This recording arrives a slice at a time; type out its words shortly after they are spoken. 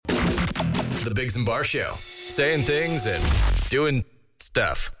The Biggs and Bar Show. Saying things and doing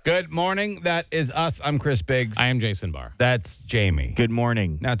stuff. Good morning. That is us. I'm Chris Biggs. I am Jason Barr. That's Jamie. Good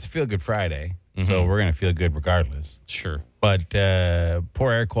morning. Now, it's a Feel Good Friday, so we're going to feel good regardless. Sure. But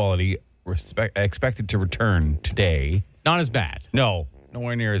poor air quality expected to return today. Not as bad. No,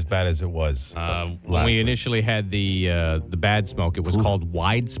 nowhere near as bad as it was When last we week. initially had the bad smoke, it was called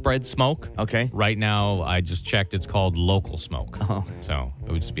widespread smoke. Okay. Right now, I just checked, it's called local smoke. Oh. So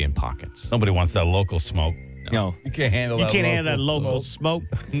it would just be in pockets. Nobody wants that local smoke. No. You can't handle You that can't local handle that local smoke.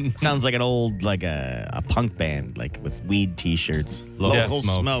 Sounds like an old, like a punk band, like with weed T-shirts. Local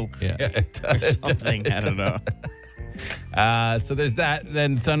smoke. Yeah. Yeah, it does. Or something. I don't know. So there's that.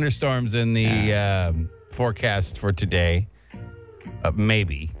 Then thunderstorms in the forecast for today.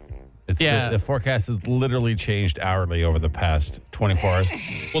 Maybe. The forecast has literally changed hourly over the past 24 hours.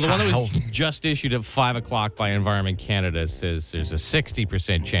 Well, the one that was just issued at 5 o'clock by Environment Canada says there's a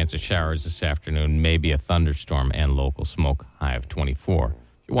 60% chance of showers this afternoon, maybe a thunderstorm and local smoke, high of 24.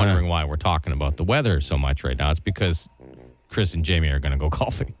 You're wondering why we're talking about the weather so much right now. It's because Chris and Jamie are going to go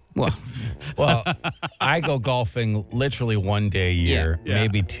golfing. Well, I go golfing literally one day a year,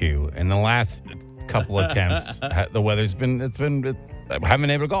 maybe two. And the last couple attempts, the weather's been, I haven't been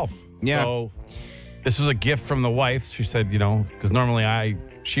able to golf. Yeah. So this was a gift from the wife. She said, because normally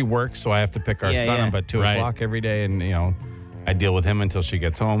she works, so I have to pick our son up at 2 o'clock every day. And, I deal with him until she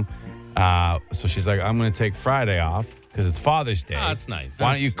gets home. So she's like, I'm going to take Friday off because it's Father's Day. Oh, that's nice.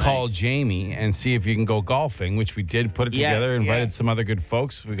 Why don't you call Jamie and see if you can go golfing, which we did put it together, invited some other good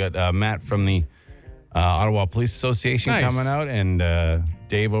folks. We got Matt from the Ottawa Police Association coming out and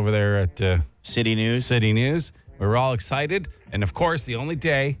Dave over there at City News. We were all excited. And, of course, the only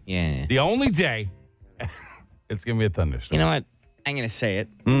day, it's going to be a thunderstorm. You know what? I'm going to say it.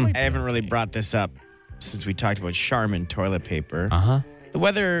 I haven't really brought this up since we talked about Charmin toilet paper. The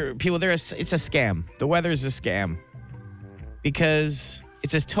weather, people, it's a scam. The weather is a scam because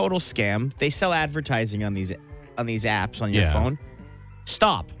it's a total scam. They sell advertising on these apps on your phone.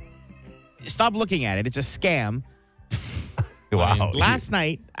 Stop looking at it. It's a scam. Wow. Last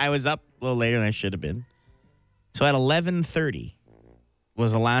night, I was up a little later than I should have been. So at 11:30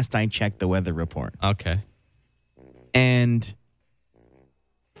 was the last I checked the weather report. Okay. And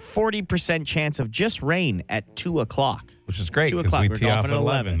 40% chance of just rain at 2 o'clock. Which is great 2 because o'clock. we We're tee off golfing at at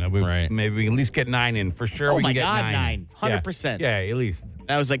 11. Right. Maybe we can at least get 9 in. For sure, Oh we my can get God, 9. 100%. Yeah, at least.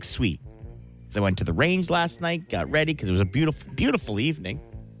 And I was like, sweet. So I went to the range last night, got ready because it was a beautiful, beautiful evening.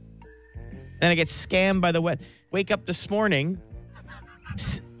 Then I get scammed by the weather. Wake up this morning,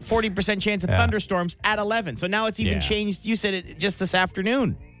 40% chance of thunderstorms at 11. So now it's even changed. You said it just this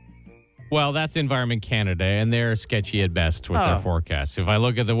afternoon. Well, that's Environment Canada, and they're sketchy at best with their forecasts. If I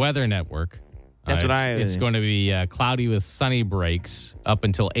look at the Weather Network, it's going to be cloudy with sunny breaks up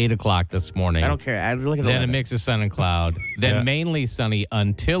until 8 o'clock this morning. I don't care. I look at Then 11. a mix of sun and cloud. Then mainly sunny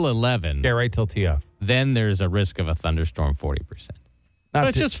until 11. Yeah, right till tee off. Then there's a risk of a thunderstorm, 40%. But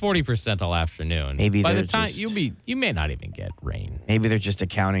it's just 40% all afternoon. Maybe by the they're time just- you may not even get rain. Maybe they're just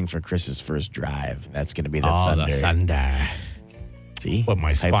accounting for Chris's first drive. That's going to be the thunder. The thunder. See? What,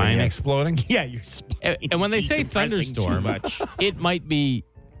 my spine exploding? Yeah, your spine. And when they say decompressing thunderstorm, too much. it might be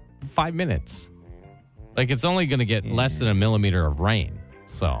 5 minutes. Like it's only going to get less than a millimeter of rain,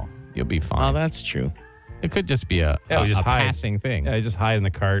 so you'll be fine. Oh, that's true. It could just be a passing thing. Yeah, just hide in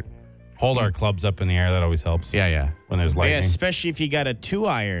the cart. Hold our clubs up in the air. That always helps. Yeah. When there's lightning. Yeah, especially if you got a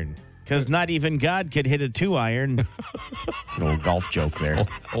 2-iron. Because not even God could hit a 2-iron. An old golf joke there.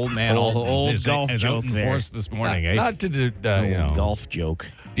 Old man, Old is golf out joke in there. force this morning, eh? Not to Golf joke.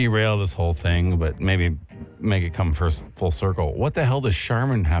 derail this whole thing, but maybe make it come full circle. What the hell does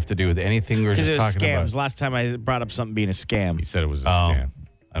Charmin have to do with anything we were Because just it was talking scams. about? Last time I brought up something being a scam. He said it was a scam.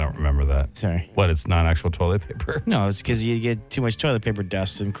 I don't remember that. Sorry. What, it's not actual toilet paper? No, it's because you get too much toilet paper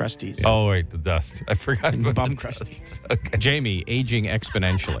dust and crusties. Oh, wait, the dust. I forgot about Bum the crusties. dust. Okay. Jamie, aging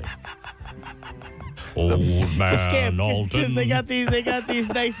exponentially. Old It's a man scam because Alton. they got these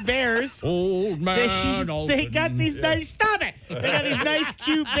nice bears. Old man They got these nice. Stop it! They got these nice,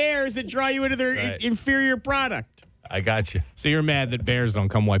 cute bears that draw you into their inferior product. I got you. So you're mad that bears don't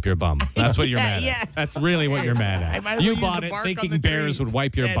come wipe your bum. That's what you're mad Yeah. at. That's really what you're mad I might at. as You well use bought the it bark on thinking the bears trees. would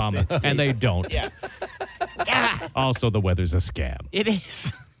wipe your That's bum, it. and they don't. Yeah. Also, the weather's a scam. It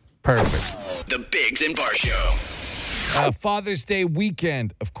is. Perfect. The Biggs and Bar Show. Father's Day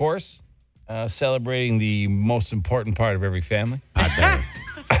weekend, of course. Celebrating the most important part of every family.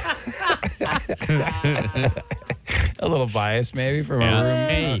 A little bias, maybe, from a room.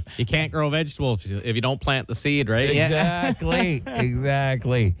 Hey, you can't grow vegetables if you don't plant the seed, right? Exactly.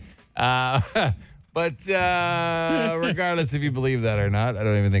 Exactly. But regardless if you believe that or not, I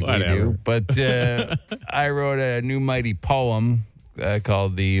don't even think we do. But I wrote a new mighty poem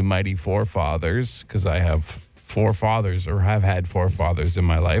called The Mighty Forefathers because I have four fathers or have had forefathers in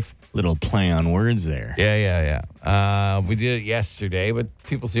my life. Little play on words there. Yeah. We did it yesterday, but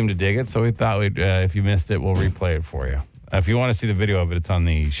people seem to dig it. So we thought we'd, if you missed it, we'll replay it for you. If you want to see the video of it, it's on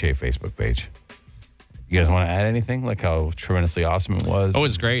the Shea Facebook page. You guys want to add anything? Like how tremendously awesome it was? Oh,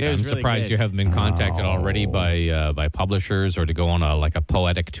 it's great. I'm really surprised good. you haven't been contacted already by publishers or to go on a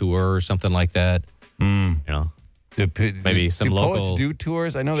poetic tour or something like that. You know, maybe some do local poets do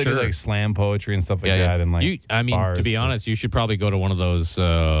tours. I know they do Sure. like slam poetry and stuff like that. And like, bars, to be honest, you should probably go to one of those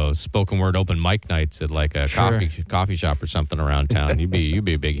spoken word open mic nights at like a coffee shop or something around town. You'd be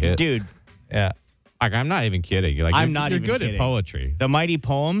a big hit, Dude. Yeah. Like, I'm not even kidding. Like, I'm not you're even good kidding. at poetry. The mighty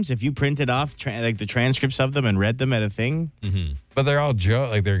poems, if you printed off like the transcripts of them and read them at a thing. But they're all joke.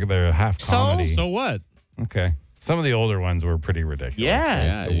 Like they're half comedy. So what? Okay. Some of the older ones were pretty ridiculous.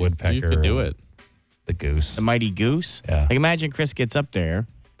 Yeah. Like the woodpecker. You could do it. The goose. The mighty goose. Yeah. Like imagine Chris gets up there.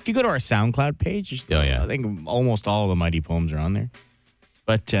 If you go to our SoundCloud page, I think almost all of the mighty poems are on there.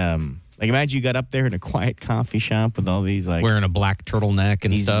 But like imagine you got up there in a quiet coffee shop with all these like Wearing a black turtleneck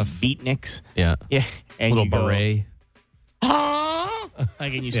and these stuff. beatniks. Yeah. Yeah. And Little you go, beret.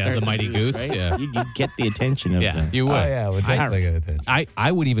 Like and you Yeah, start the mighty goose. right? Yeah. You get the attention of the You would. Oh, yeah. Would definitely get attention.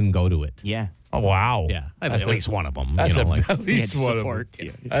 I would even go to it. yeah. Oh, wow. Yeah. At That's least one of them. That's You know, like, at least Yeah, one support. of them.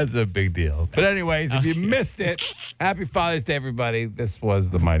 Yeah. That's a big deal. But anyways, if you missed it, happy Father's Day, everybody. This was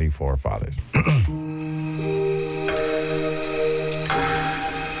the Mighty Forefathers.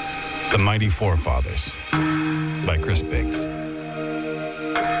 The Mighty Forefathers by Chris Biggs.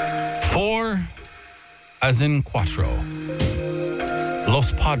 Four, as in cuatro.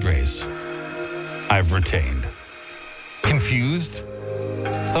 Los Padres, I've retained. Confused?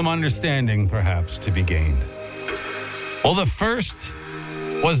 Some understanding, perhaps, to be gained. Well, the first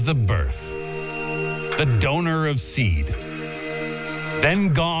was the birth, the donor of seed.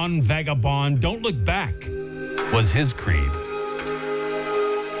 Then gone, vagabond, don't look back, was his creed.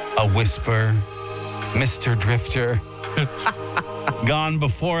 A whisper, Mr. Drifter, gone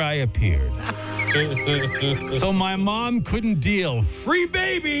before I appeared. So my mom couldn't deal. Free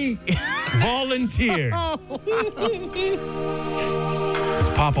baby, volunteered. His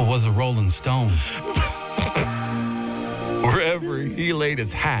papa was a rolling stone. Wherever he laid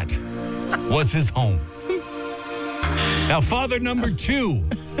his hat was his home. Now, father number two,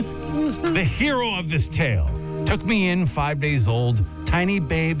 the hero of this tale, took me in 5 days old, tiny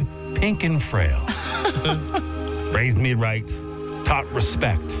babe, pink and frail. Raised me right, taught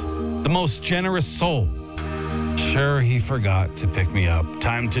respect, the most generous soul. Sure, he forgot to pick me up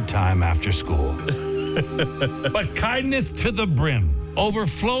time to time after school. But kindness to the brim,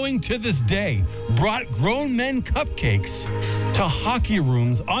 overflowing to this day, brought grown men cupcakes to hockey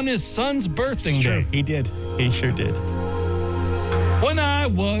rooms on his son's birthday day. He did. He sure did. When I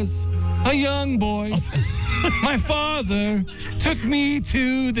was a young boy, my father took me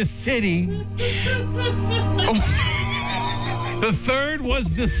to the city. The third was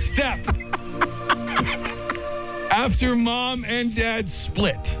the step. After mom and dad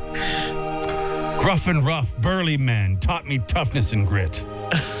split. Gruff and rough, burly men taught me toughness and grit.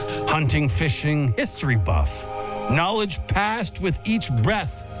 Hunting, fishing, history buff. Knowledge passed with each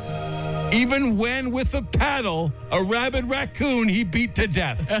breath. Even when with a paddle, a rabid raccoon he beat to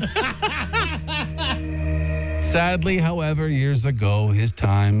death. Sadly, however, years ago, his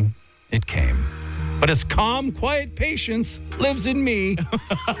time, it came. But his calm, quiet patience lives in me.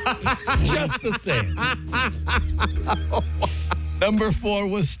 Just the same. Number 4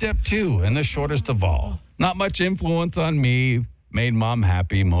 was step 2, and the shortest of all. Not much influence on me, made mom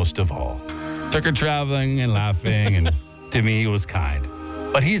happy most of all. Took her traveling and laughing, and to me he was kind.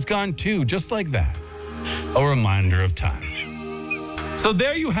 But he's gone too, just like that. A reminder of time. So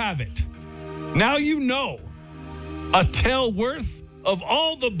there you have it. Now you know. A tale worth of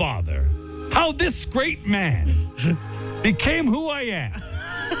all the bother. How this great man became who I am.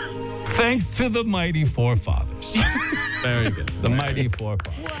 Thanks to the mighty forefathers. very good. The mighty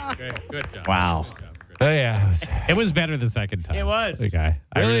forefathers. Great. Good job. Wow. Oh, yeah. It was better the second time. It was. The guy.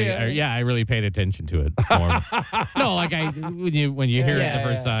 Really? I really paid attention to it more. No, like when you hear it the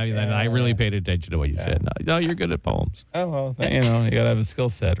first time, then I really paid attention to what you said. No, you're good at poems. Oh, well, you know, you got to have a skill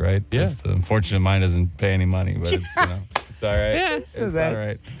set, right? Yeah. It's unfortunate mine doesn't pay any money, but it's, you know, it's all right. Yeah. It's all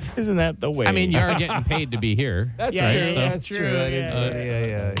right. Isn't that the way? I mean, you are getting paid to be here. That's Yeah, true. yeah, That's true. true.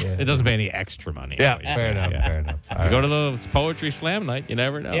 Yeah, Yeah. It doesn't pay any extra money. Yeah, obviously. fair enough. Yeah. Fair enough. All You right. go to the poetry slam night, you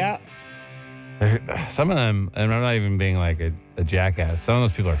never know. Yeah. Some of them, and I'm not even being like a jackass, some of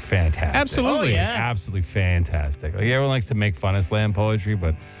those people are fantastic. Absolutely. Absolutely fantastic. Like everyone likes to make fun of slam poetry,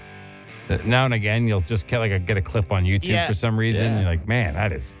 but now and again, you'll just get a clip on YouTube for some reason. And you're like, man,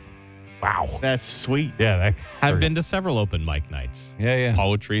 that is, wow. That's sweet. Yeah. I've been to several open mic nights. Yeah.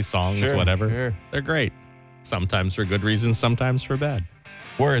 Poetry, songs, whatever. Sure. They're great. Sometimes for good reasons, sometimes for bad.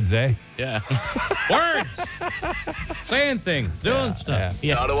 Words, eh? Yeah. Words. Saying things, doing stuff.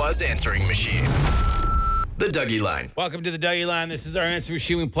 It's Ottawa's answering machine. The Dougie Line. Welcome to the Dougie Line. This is our answer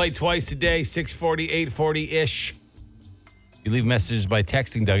machine. We play twice a day, 640, 840-ish. You leave messages by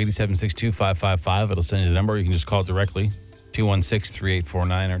texting Dougie to 762-555. It'll send you the number. You can just call it directly,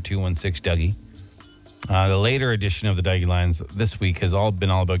 216-3849 or 216-DOUGIE. The later edition of the Dougie Lines this week has all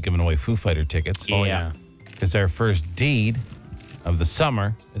about giving away Foo Fighter tickets. Oh, yeah. Because our first deed of the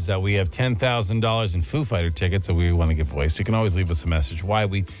summer is that we have $10,000 in Foo Fighter tickets that we want to give away. So you can always leave us a message why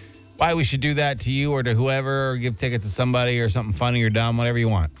we should do that to you or to whoever, or give tickets to somebody or something funny or dumb, whatever you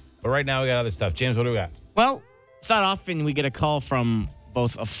want. But right now we got other stuff. James, what do we got? Well, it's not often we get a call from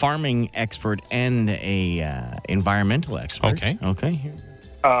both a farming expert and a environmental expert. Okay. Here.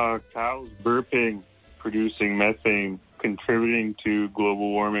 Cows burping, producing methane, contributing to global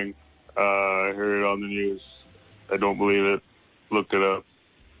warming. I heard it on the news. I don't believe it. Looked it up.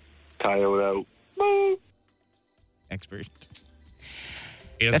 Coyote out. Moo. Expert.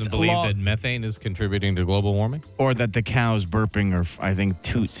 He doesn't believe that methane is contributing to global warming? Or that the cows burping are, I think,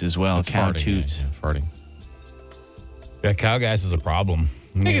 toots as well. That's Cow farting, toots. Yeah, farting. Yeah, cow gas is a problem.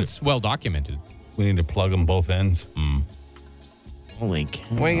 I think it's well documented. We need to plug them both ends. Holy cow.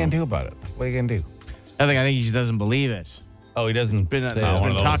 What are you going to do about it? What are you going to do? I think he just doesn't believe it. Oh, he doesn't. It's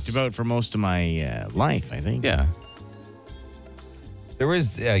been talked about for most of my life, I think. Yeah. There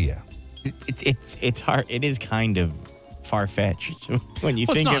is, yeah. It's hard. It is kind of far-fetched when you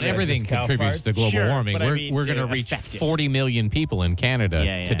think not of it. everything Cow contributes farts? to global Sure, warming. but I mean, We're going to to reach affect it. 40 million people in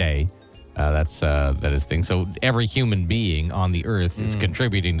Canada today. That is thing. So every human being on the earth is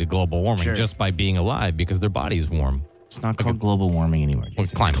contributing to global warming just by being alive because their body's warm. It's not called global warming anymore. Well,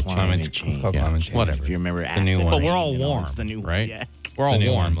 It's climate change. It's called climate change. Whatever. If you remember new acid one. But we're all rain, warm, it's the new right? Yeah. We're all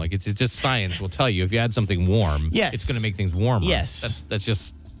new warm. one. Like it's just science will tell you if you add something warm, Yes. it's going to make things warmer. Yes. That's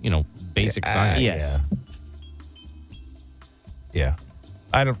just basic science. Yes. Yeah.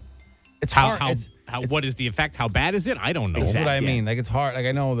 I don't. It's How hard. what is the effect? How bad is it? I don't know. That's what I mean. Like, it's hard. Like,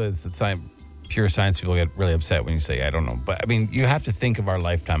 I know that it's science, pure science people get really upset when you say, I don't know. But, I mean, you have to think of our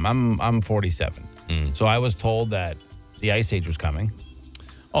lifetime. I'm 47. So I was told that the Ice Age was coming.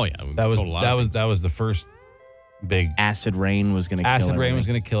 Oh yeah, That was the first big Acid rain was going to kill acid rain was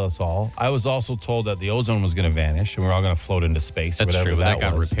everything. going to kill us all. I was also told that the ozone was going to vanish and we're all going to float into space. or That's whatever true. That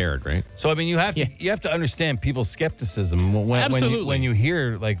got was. repaired, right? So I mean, you have to understand people's skepticism when you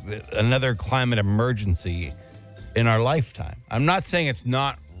hear like another climate emergency in our lifetime. I'm not saying it's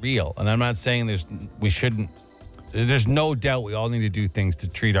not real, and I'm not saying there's no doubt we all need to do things to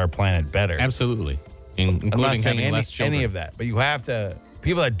treat our planet better. Absolutely, I'm not including saying having less children. any of that, but you have to.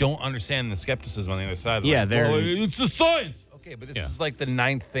 People that don't understand the skepticism on the other side, Yeah, they're it's the science. Okay, but this is like the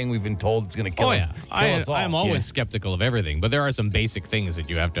 9th thing we've been told it's going to kill us. Kill us all. I'm always skeptical of everything, but there are some basic things that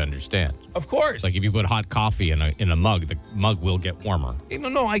you have to understand. Of course. Like if you put hot coffee in a mug, the mug will get warmer.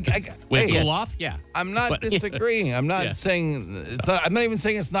 No, Will it cool off? Yeah. I'm not disagreeing. I'm not saying it's not. I'm not even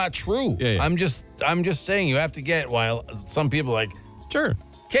saying it's not true. Yeah. I'm just saying you have to get while some people like Sure.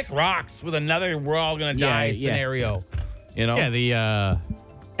 kick rocks with another we're all gonna die scenario. You know? Yeah.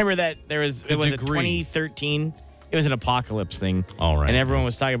 Remember that it was a degree. 2013. It was an apocalypse thing. All right. And everyone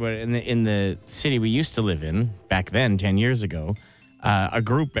was talking about it in the city we used to live in back then, 10 years ago. A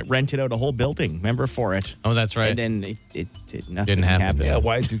group that rented out a whole building, remember, for it. Oh, that's right. And then nothing Didn't happen. Yeah,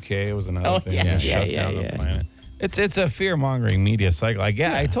 Y2K was another thing. yeah, Shut yeah, down yeah. the planet. It's a fear mongering media cycle. I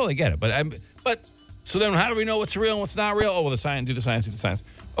totally get it. But so then how do we know what's real and what's not real? Oh well, do the science.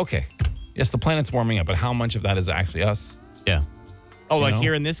 Okay. Yes, the planet's warming up, but how much of that is actually us? Yeah. Oh, like know?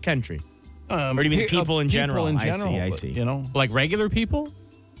 here in this country? Or do you mean people in general? I see. You know? Like regular people?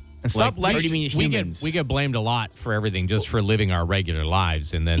 And stop Or do you mean humans? We get blamed a lot for everything just for living our regular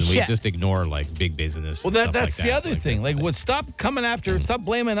lives, and then we just ignore like big business. Well, and stuff that's like the that. other thing. Like, stop coming after, stop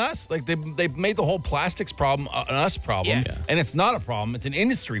blaming us. Like, they made the whole plastics problem an us problem, and it's not a problem. It's an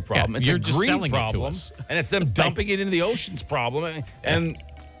industry problem. It's you're a just green selling it to problem, us. and it's them dumping it into the oceans problem, and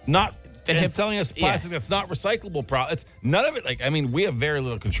not. And selling us plastic that's not recyclable. It's none of it. Like, I mean, we have very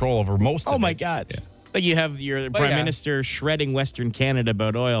little control over most of it. Oh, my God. Yeah. Like you have your Prime Minister shredding Western Canada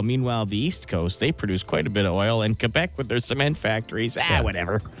about oil. Meanwhile, the East Coast, they produce quite a bit of oil. And Quebec with their cement factories,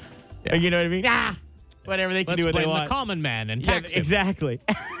 whatever. Yeah. You know what I mean? Whatever, they can do what they want. The common man and tax him. Exactly.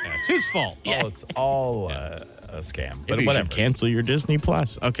 It's his fault. Oh, it's all a scam. But Maybe you whatever. should cancel your Disney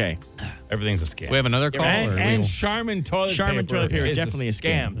Plus. Okay. Everything's a scam. We have another call? And Charmin toilet Charmin paper. toilet paper is definitely a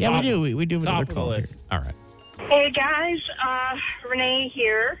scam. Top- Yeah, we do. We do have top another of the call here. list. All right. Hey guys, Renee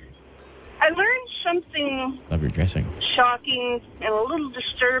here. I learned something Love your dressing. shocking and a little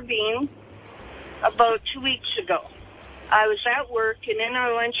disturbing about 2 weeks ago. I was at work and in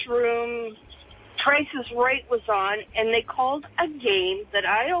our lunchroom, Price is Right was on, and they called a game that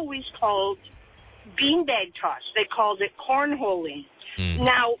I always called beanbag toss. They called it cornholing.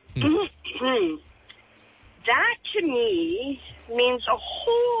 Now, that to me means a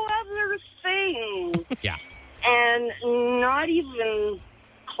whole other thing. Yeah. And not even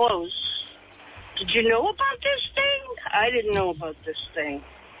close. Did you know about this thing? I didn't know about this thing.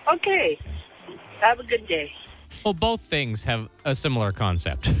 Okay. Have a good day. Well, both things have a similar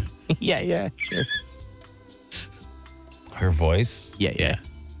concept. Yeah, sure. Her voice. Yeah.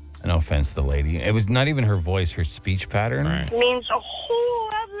 No offense to the lady. It was not even her voice, her speech pattern. Right. Means a whole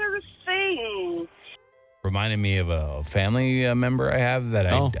other thing. Reminded me of a family member I have that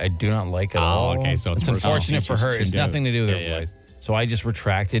I do not like at Oh, all. okay, so it's unfortunate for personal. her. It's Tuned out. nothing to do with her Yeah. voice. So I just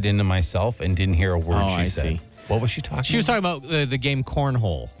retracted into myself and didn't hear a word she I said. see. What was she talking She was about? talking about the game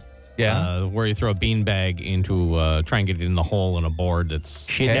Cornhole. Yeah. Where you throw a beanbag into, try and get it in the hole in a board that's...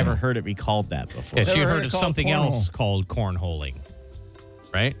 She had Okay. never heard it be called that before. Yeah, she had Never heard heard it of called something cornhole. else called cornholing.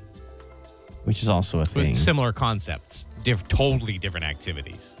 Right? Which is also a thing. Similar concepts. Totally different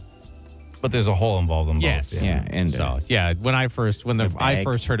activities. But there's a hole involved in both. Yes. Yeah, and So, when I first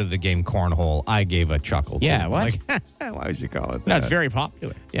heard of the game Cornhole, I gave a chuckle. Yeah, too. what? Like, why would you call it No, that? it's very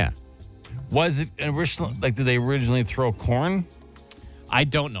popular. Yeah. Was it originally, like, did they originally throw corn? I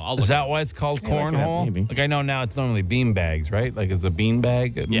don't know. I'll Is look that why it's called Yeah, look it up, cornhole? maybe. Like, I know now it's normally bean bags, right? Like, it's a bean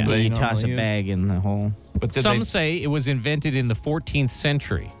bag. Yeah. that You toss a normally use? bag in the hole. But did Some they, say it was invented in the 14th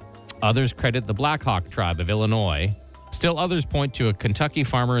century. Others credit the Blackhawk tribe of Illinois. Still others point to a Kentucky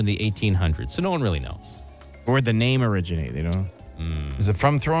farmer in the 1800s. So no one really knows. Where'd the name originate? They don't. is it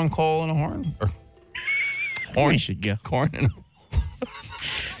from throwing coal in a horn? Or Horn should go. corn in a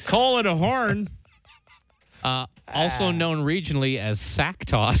Coal in a horn. Also known regionally as sack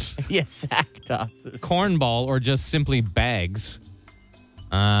toss, Yes, sack tosses. cornball, or just simply bags.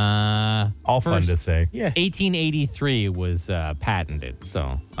 all fun to say. Yeah. 1883 was patented.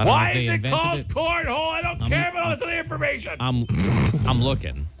 So I don't know if they invented it. cornhole? I don't care about all this other information. I'm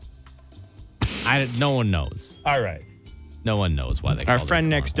looking. No one knows. All right. No one knows why they Our called friend it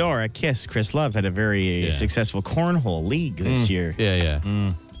next cornhole. door at KISS, Chris Love, had a very Yeah. successful cornhole league this year. Yeah.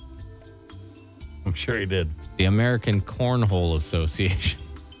 I'm sure he did. The American Cornhole Association.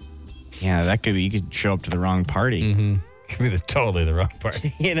 Yeah, that could be. You could show up to the wrong party. Could be totally the wrong part.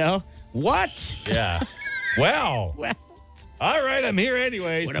 You know what? Yeah. Well. Well, All right. I'm here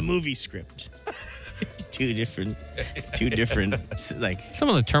anyways. what a movie script. two different, like. Some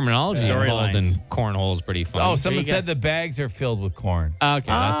of the terminology involved in Storylines. cornhole is pretty funny. Oh, someone you go. said the bags are filled with corn. Okay, that's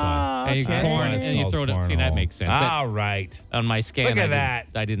why. And you okay. corn, That's why it's and you called throw it up. See, that cornhole. makes sense. All right. On my scan, Look at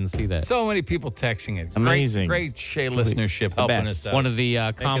I didn't see that. So many people texting it. Amazing. Great Shay listenership helping best. us out. One of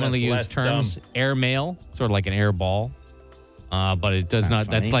the commonly us used less terms, airmail, sort of like an air ball. But it does not not.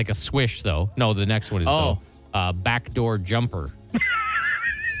 That's funny. like a swish, though. No, the next one is Oh. backdoor jumper.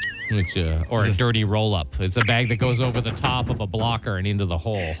 Which, or a dirty roll-up. It's a bag that goes over the top of a blocker and into the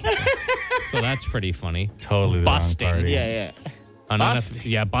hole. So that's pretty funny. Totally the Busting. wrong party.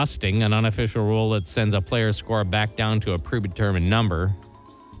 Yeah. Busting, an unofficial rule that sends a player's score back down to a predetermined number.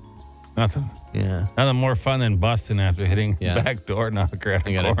 Nothing. Yeah. Nothing more fun than busting after hitting Yeah. the back door knocker. at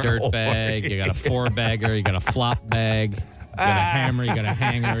You got a dirt cornhole bag, party. you got a four-bagger, you got a flop bag, you got a hammer, you got a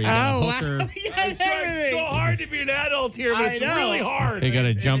hanger, you got a hooker, I'm trying so hard to be an adult here, but I it's know. really hard. you got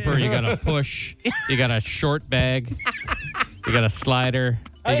a jumper, you got a push, you got a short bag, you got a slider,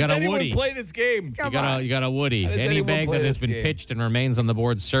 How you does got a anyone woody. play this game? You got a woody. does Any anyone bag play that has this been game? pitched and remains on the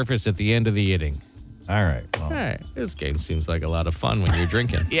board's surface at the end of the inning. All right. Well, All right, this game seems like a lot of fun when you're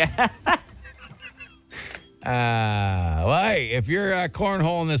drinking. Yeah. well, hey, if you're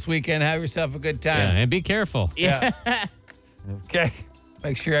cornholing this weekend, have yourself a good Yeah, time. and be careful. Yeah. Okay.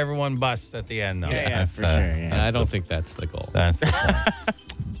 Make sure everyone busts at the end, though. Yeah, for sure. Yeah. I don't think that's the goal. That's the point.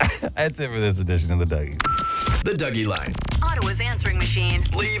 That's it for this edition of the Dougie. The Dougie Line. Ottawa's answering machine.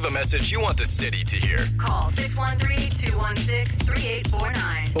 Leave a message you want the city to hear. Call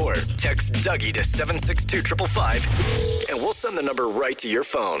 613-216-3849. Or text Dougie to 762-555 and we'll send the number right to your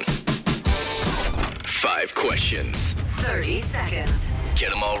phone. 5 questions. 30 seconds. Get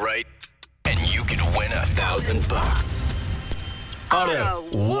them all right, and you could win $1,000.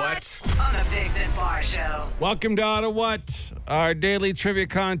 What? On the Biggs and Bar Show. Welcome to OttaWHAT, our daily trivia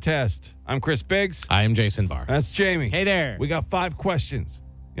contest. I'm Chris Biggs. I am Jason Barr. That's Jamie. Hey there. We got 5 questions.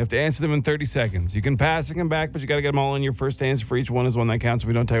 You have to answer them in 30 seconds. You can pass and come back, but you got to get them all in. Your first answer for each one is one that counts.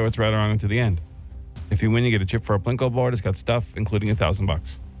 We don't tell you what's right or wrong until the end. If you win, you get a chip for our Plinko board. It's got stuff, including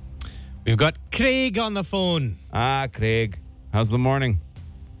 $1,000. We've got Craig on the phone. Craig. How's the morning?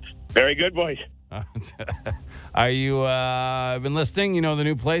 Very good, boys. Are you been listening? You know the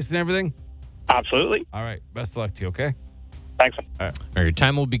new place and everything? Absolutely. All right. Best of luck to you, okay? Thanks. All right, your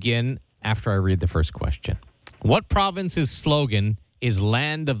time will begin after I read the first question. What province's slogan is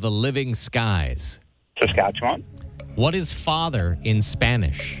Land of the Living Skies? Saskatchewan. What is father in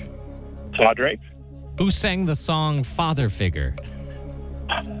Spanish? Padre. Who sang the song Father Figure?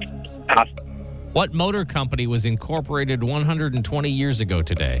 Pass. What motor company was incorporated 120 years ago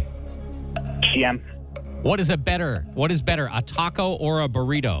today? GM. What is better, a taco or a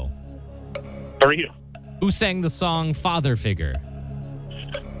burrito? Burrito. Who sang the song Father Figure?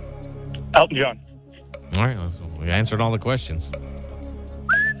 Elton John. All right, we answered all the questions.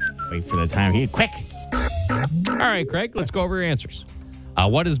 Wait for the time. Quick. All right, Craig, let's go over your answers.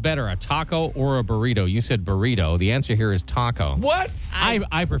 What is better, a taco or a burrito? You said burrito. The answer here is taco. What?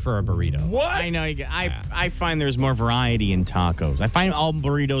 I prefer a burrito. What? I know. I find there's more variety in tacos. I find all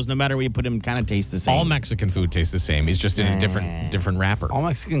burritos, no matter where you put them, kind of taste the same. All Mexican food tastes the same. It's just in a different wrapper. All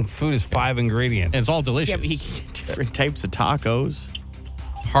Mexican food is 5 ingredients. And it's all Yeah, delicious. but you can get different types of tacos.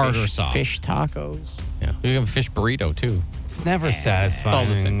 Hard or soft. Fish tacos. Yeah. You have a fish burrito, too. It's never It's satisfying. all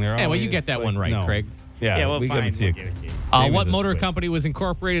the same. They're Yeah, well, you always get that one right, no. Craig. Yeah, well, we fine. give it to you. We'll give it to you. Same What as motor it's company was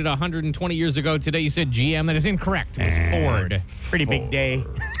incorporated 120 years ago today? You said GM. That is incorrect. It was Ford. Pretty big day.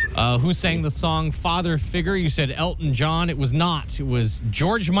 Who sang the song Father Figure? You said Elton John. It was not. It was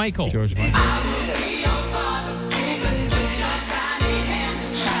George Michael. George Michael.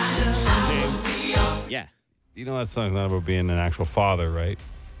 Yeah. You know that song's not about being an actual father, right?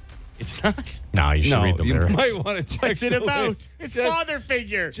 It's not. No, you should read the you lyrics. might want to check What's it the about? lyrics. It's Just- father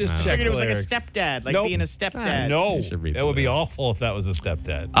figure. Just I check figured it was the like a lyrics. stepdad, like Nope. being a stepdad. No, You should read that the would be lyrics. awful if that was a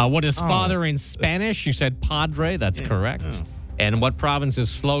stepdad. What is father in Spanish? You said padre. That's correct. And what province's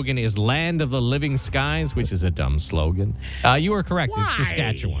slogan is Land of the Living Skies, which is a dumb slogan. You are correct. It's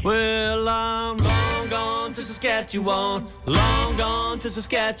Saskatchewan. Well, I'm long gone to Saskatchewan, long gone to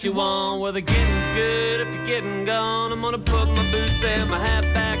Saskatchewan, where the getting's good. If you're getting gone, I'm gonna put my boots and my hat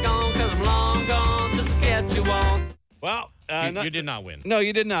back on, cause I'm long gone to Saskatchewan. Well, You did not win. No,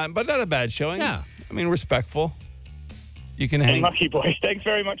 you did not, but not a bad showing. Yeah. I mean, respectful. You can hang. Lucky, boys. Thanks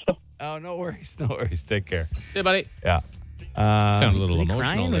very much, though. Oh, no worries. No worries. Take care. Hey, buddy. Yeah. Sounds a little Was he emotional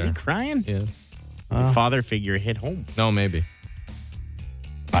crying? there. Was he crying? Yeah. The father figure hit home. No, maybe.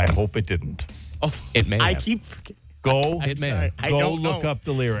 I hope it didn't. Oh, It may I have. keep. Go. It may sorry. have. I Go don't look know. up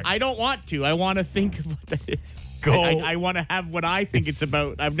the lyrics. I don't want to. I want to think of what that is. Go. I want to have what I think it's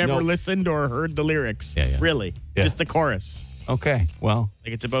about. I've never No. listened or heard the lyrics. Yeah. Really, Yeah. just the chorus. Okay. Well,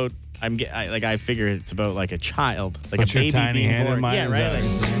 Like it's about. I figure it's about like a child, like put a your baby tiny being hand born. in mine. Yeah, is right. that what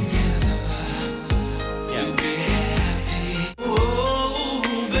you're saying?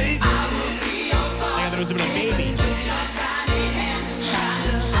 Like there was about a baby.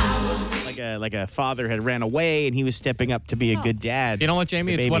 Like a father had ran away and he was stepping up to be a good dad. You know what,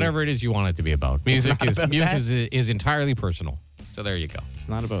 Jamie? The It's baby. whatever it is you want it to be about. Music not is about is entirely personal. So there you go. It's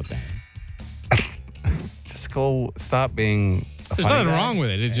not about that. Just go. Stop being. A There's funny nothing guy wrong with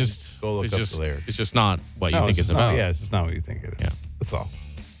it. It's and just go look it's up just the lyrics. it's just not what you No, think it's just not- about. Yeah, it's just not what you think it is. Yeah. That's all.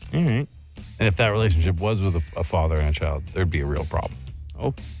 All right. And if that relationship was with a father and a child, there'd be a real problem.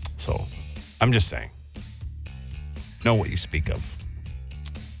 Oh, So, I'm just saying. Know what you speak of.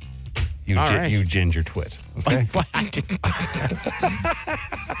 You, All right. you ginger twit. Okay.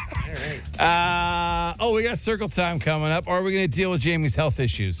 We got circle time coming up. Or are we going to deal with Jamie's health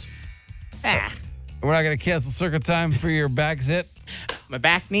issues? We're not going to cancel circle time for your back zit? my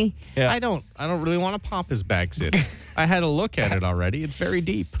back knee. Yeah. I don't really want to pop his back zit. I had a look at it already. It's very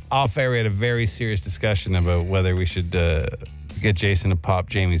deep. Off air, we had a very serious discussion about whether we should get Jason to pop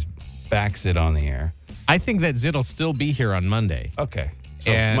Jamie's back zit on the air. I think that zit will still be here on Monday. Okay.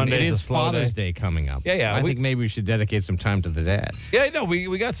 So And Monday it is is a slow Father's Day coming up. Yeah. I think maybe we should dedicate some time to the dads. Yeah, no,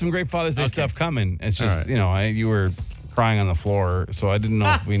 we got some great Father's Day stuff coming. It's All just, right. you were crying on the floor, so I didn't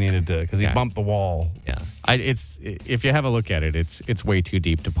know if we needed to, because he Yeah. bumped the wall. Yeah. If you have a look at it, it's way too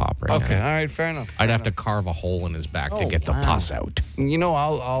deep to pop right Okay, now. all right, fair enough. I'd have to carve a hole in his back to get the pus out. You know,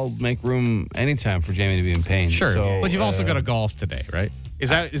 I'll make room anytime for Jamie to be in pain. Sure. So, but you've also got to golf today, right? Is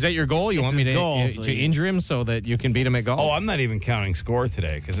that your goal? You want me his goal, so to he's- injure him so that you can beat him at golf? Oh, I'm not even counting score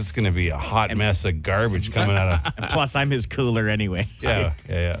today because it's going to be a hot mess of garbage coming out of. And plus, I'm his cooler anyway. Yeah.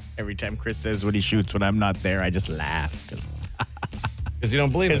 Every time Chris says what he shoots when I'm not there, I just laugh because Because you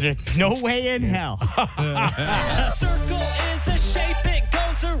don't believe it. there's no way in hell. A circle is a shape, it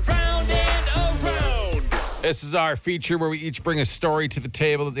goes around and around. This is our feature where we each bring a story to the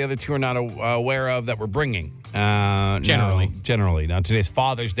table that the other two are not aware of that we're bringing. Generally. Now, today's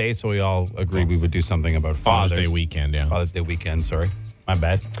Father's Day, so we all agreed we would do something about Father's Day weekend, yeah. Father's Day weekend, sorry. My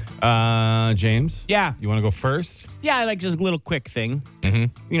bad. James? Yeah. You want to go first? Yeah, I like just a little quick thing.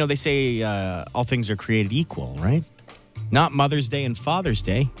 Mm-hmm. You know, they say all things are created equal, right? Not Mother's Day and Father's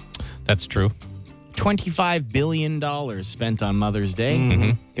Day. That's true. $25 billion spent on Mother's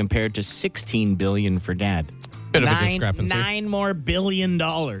Day compared to $16 billion for Dad. Bit of a discrepancy. $9 more billion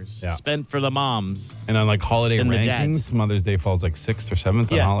spent for the moms. And on like holiday And the rankings, dads. Mother's Day falls like 6th or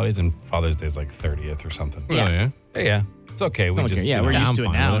 7th on Yeah. holidays, and Father's Day is like 30th or something. Oh, yeah. Yeah. It's okay. We Okay, just, yeah, you know, we're used I'm to it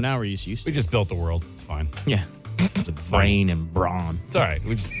fine now. with it. Now we're used to we it. just built the world. It's fine. Yeah. The brain and brawn. It's all right.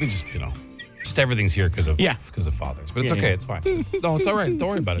 We just just everything's here because of fathers. But it's Yeah, okay. yeah. It's fine. It's all right. Don't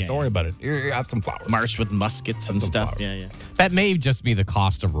worry about it. Yeah, Don't worry about it. You have some flowers. March with muskets and some stuff. flowers. Yeah. That may just be the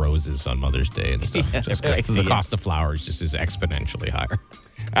cost of roses on Mother's Day and stuff. Yeah, just right. because the Yeah. cost of flowers just is exponentially higher.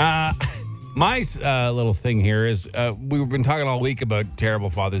 My little thing here is we've been talking all week about terrible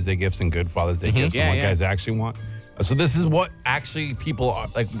Father's Day gifts and good Father's Day gifts Yeah, and what yeah. guys actually want. So this is what actually people are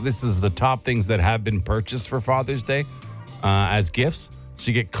like. This is the top things that have been purchased for Father's Day as gifts. So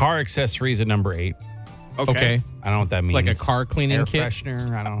you get car accessories at number 8. Okay. I don't know what that means. Like a car cleaning air kit?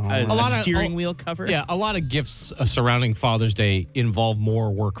 freshener. I don't know. A lot of- steering wheel cover. Yeah, a lot of gifts surrounding Father's Day involve more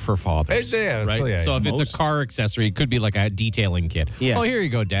work for fathers. Yeah, right? so yeah, so if it's most. a car accessory, it could be like a detailing kit. Yeah. Oh, here you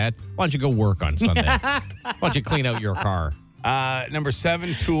go, Dad. Why don't you go work on Sunday? Why don't you clean out your car? Number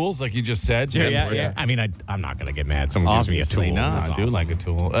 7, tools, like you just said. Yeah. I mean, I'm not going to get mad. Someone gives me a Obviously tool. not. I That's do awesome. like a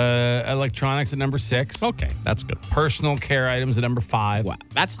tool. Electronics at number 6. Okay, that's good. Personal care items at number 5. Wow,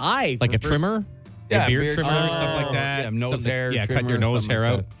 that's high. Like for a trimmer? Yeah, a beard beard trimmer, trimmer. stuff like that. Yeah, nose Something- hair Yeah, cut trimmer, your nose something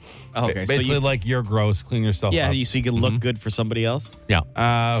hair like out. that. Okay, so Basically, you, like you're gross, clean yourself yeah, up. so you can look good for somebody else.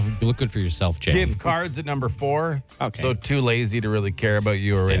 Yeah. You look good for yourself, Jay. Gift cards at number 4. Okay. So too lazy to really care about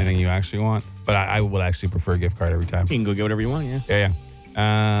you or anything you actually want. But I would actually prefer a gift card every time. You can go get whatever you want. Yeah.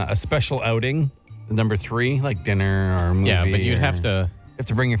 Yeah. A special outing, number 3, like dinner or a movie. Yeah, but you'd or- have to. You have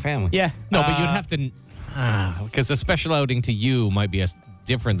to bring your family. Yeah. No, but you'd have to. Because a special outing to you might be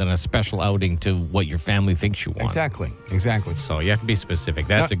different than a special outing to what your family thinks you want. Exactly. So you have to be specific.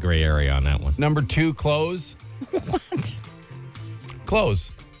 That's a gray area on that one. Number 2, clothes. What?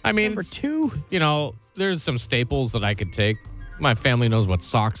 Clothes. I mean, Number 2. you know, there's some staples that I could take. My family knows what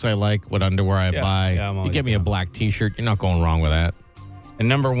socks I like, what underwear I buy. yeah, I'm You always get me a down. black T-shirt, you're not going wrong with that. And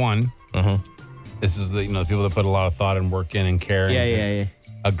number 1, Uh-huh. this is the people that put a lot of thought and work in and care. Yeah.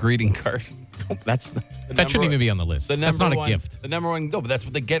 A greeting card. That's the. That shouldn't even be on the list. The That's number not a one- gift. The number 1, no, but that's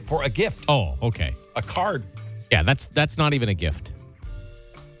what they get for a gift. Oh, okay. A card. Yeah, that's not even a gift.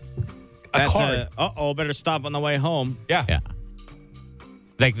 A card. Better stop on the way home. Yeah. Yeah.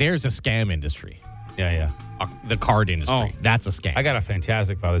 Like there's a scam industry. Yeah. The card industry. Oh. That's a scam. I got a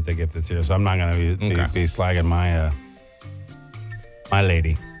fantastic Father's Day gift this year, so I'm not going to Okay. be slagging my my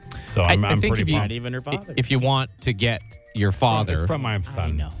lady. So I'm I think pretty if you- pumped. Not even her father. If you want to get your father It's from my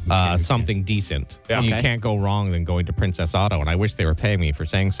son. know. something decent, Yeah. you Okay. can't go wrong than going to Princess Auto. And I wish they were paying me for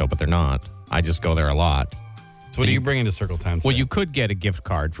saying so, but they're not. I just go there a lot. So what do you bring into Circle Time? Well, today? you could get a gift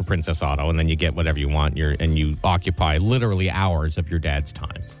card for Princess Auto, and then you get whatever you want. And you occupy literally hours of your dad's time.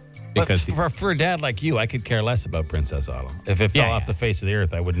 But Because for a dad like you, I could care less about Princess Auto. If it fell Yeah, off yeah. the face of the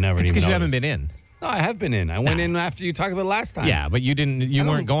earth, I would never. it's even because you notice. haven't been in. No, I have been in. I went in after you talked about it last time. Yeah, but you didn't. You I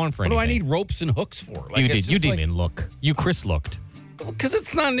don't- weren't going for what anything. do I need ropes and hooks for? Like, You it's did. You just didn't like- even look. You Chris looked. Because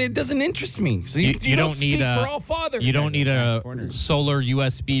it's not. It doesn't interest me. So you don't speak need a. for all fathers. You don't need a solar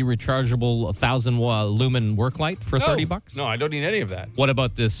USB rechargeable 1,000 lumen work light for No. $30. No, I don't need any of that. What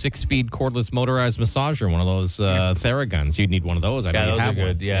about the 6-speed cordless motorized massager? One of those Theraguns. You'd need one of those. I know Yeah, you those are have one.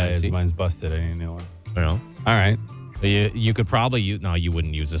 good. Yeah, see? mine's busted. I need a new one. You know. All right. So you could probably use. No, you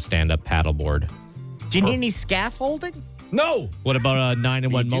wouldn't use a stand-up paddleboard. Do you need any scaffolding? No. What about a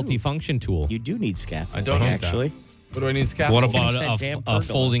 9-in-1 You do. multifunction tool? You do need scaffolding. I don't need that. actually. What do I need? What Scaffolding? about Finish that damn a pergola.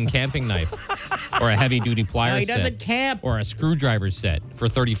 folding camping knife or a heavy-duty plier No, he set? doesn't camp. Or a screwdriver set for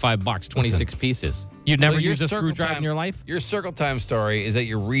 $35, 26 pieces. You'd never So your use a Circle screwdriver Time- in your life? Your Circle Time story is that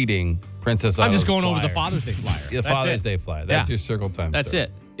you're reading Princess Auto's I'm just going over the flyer. Father's Day flyer. The That's Father's it. Day flyer. That's Yeah. your Circle Time That's story.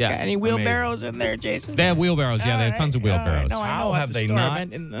 it. Yeah. Got any wheelbarrows in there, Jason? They have wheelbarrows. Yeah, they have tons of wheelbarrows. No, I How know. have at they the store. I not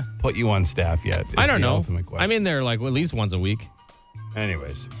meant in the. put you on staff yet? is I don't the know. ultimate question. I'm in there like at least once a week.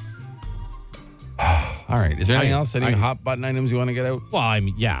 Anyways. All right. Is there anything else? Any hot button items you want to get out? Well, I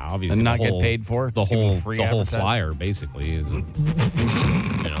mean, yeah, obviously. And not get paid for? The Just give them whole free whole advertising? flyer, basically. Is,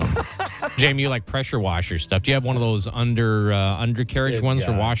 Jamie, you like pressure washer stuff. Do you have one of those undercarriage ones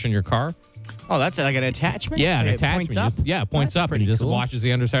for washing your car? Oh, that's like an attachment? Yeah, an It attachment. points up? It points That's up and pretty it just cool. washes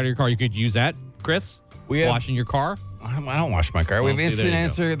the underside of your car. You could use that, Chris? Washing your car? I don't wash my car. We have see, instant there you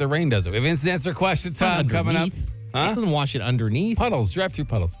answer. The rain does it. We have instant answer question time coming up. It doesn't wash it underneath. Puddles. Drive through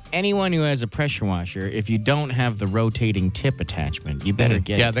puddles. Anyone who has a pressure washer, if you don't have the rotating tip attachment, you better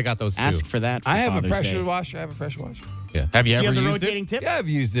get Yeah, it. they got those too. Ask for that for I have Father's a pressure Day. washer. I have a pressure washer. Yeah. Have you Do you ever have the used rotating it? tip? Yeah, I've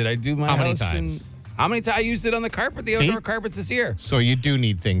used it. I do my How many house. times? How many times? I used it on the carpet, the See? outdoor carpets this year. So you do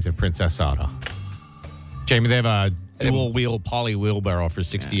need things at Princess Auto. Jamie, they have a dual wheel poly wheelbarrow for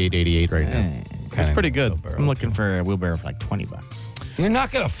 $68.88 right now. That's pretty good. I'm looking for a wheelbarrow for like $20. You're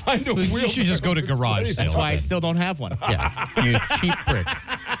not going to find a wheel. You should just go to garage sales. That's why I then. still don't have one. Yeah, you cheap prick.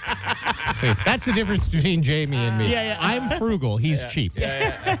 That's the difference between Jamie and me. Yeah. I'm frugal. He's cheap.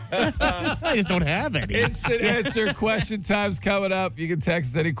 I just don't have any. Instant answer question time's coming up. You can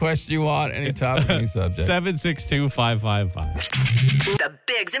text any question you want, any topic, any subject. 762-555. The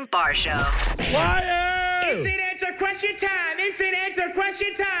Biggs and Bar Show. Fire! Instant answer question time. Instant answer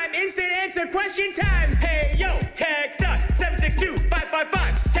question time. Instant answer question time. Hey, yo, text us.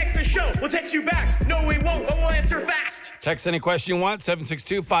 762-555. Text the show. We'll text you back. No, we won't, but we'll answer fast. Text any question you want.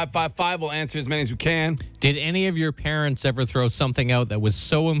 762-555. We'll answer as many as we can. Did any of your parents ever throw something out that was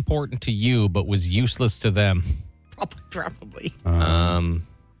so important to you but was useless to them? Probably.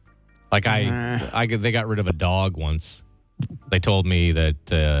 Like they got rid of a dog once. They told me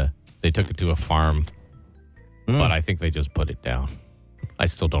that they took it to a farm, but I think they just put it down. I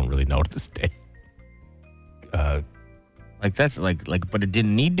still don't really know to this day. Like that's like, but it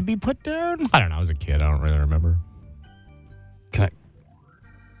didn't need to be put down. I don't know. I was a kid. I don't really remember.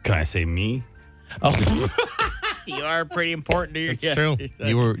 Can I say me? Oh, you are pretty important to you. It's true.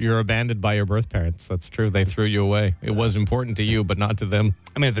 You're abandoned by your birth parents. That's true. They threw you away. It was important to you, but not to them.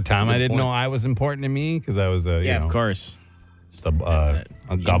 I mean, at the time, That's a I good didn't point. know I was important to me because I was a, Yeah, of course. just a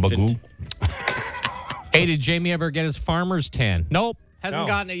gabagoo. Hey, did Jamie ever get his farmer's tan? Nope. Hasn't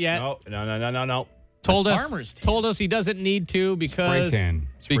gotten it yet. No. Told farmer's tan. us he doesn't need to because Spray tan.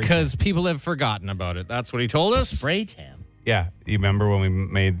 because people have forgotten about it. That's what he told us. Spray tan. Yeah. You remember when we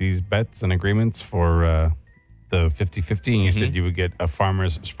made these bets and agreements for the 50-50 and you said you would get a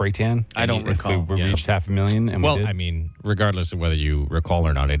farmer's spray tan? I don't recall. If we reached 500,000 and Well, we did? I mean, regardless of whether you recall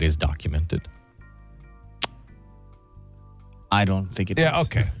or not, it is documented. I don't think it is. Yeah,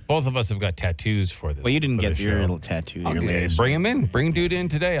 okay. Both of us have got tattoos for this. Well, you didn't for get the your show. little tattoo. Your Okay, latest bring him in. Bring dude in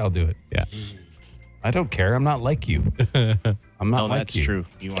today. I'll do it. Yeah. I don't care. I'm not like you. I'm not Oh, like that's you. true.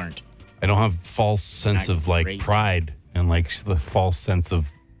 You aren't. I don't have false sense Not of like great. pride and like the false sense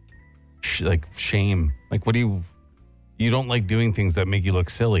of like shame. Like, what do you don't like doing things that make you look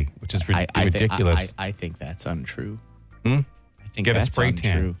silly, which is ridiculous. I think that's untrue. Hmm? I think Get a that's spray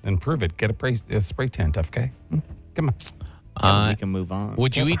untrue. tan and prove it. Get a spray tan, tough guy. Come on. Yeah, we can move on.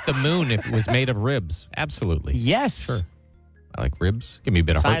 Would you eat the moon if it was made of ribs? Absolutely. Yes. Sure. I like ribs. Give me a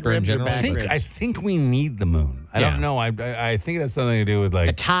bit of Side heartburn in ribs or general. back but- ribs? I think we need the moon. I Yeah. don't know. I think it has something to do with like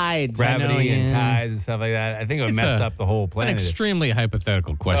The tides. gravity I know, and yeah. tides and stuff like that. I think it would It's mess a- up the whole An planet. extremely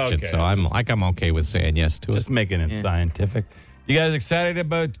hypothetical question, Okay. so I'm okay with saying yes to Just it. making it scientific. You guys excited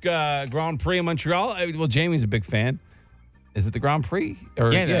about Grand Prix in Montreal? Well, Jamie's a big fan. Is it the Grand Prix?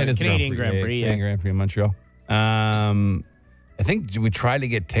 Or, Yeah, the it is Canadian Grand Prix, Canadian Grand Prix in Montreal. I think we tried to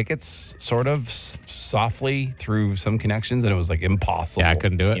get tickets sort of softly through some connections, and it was like impossible. Yeah, I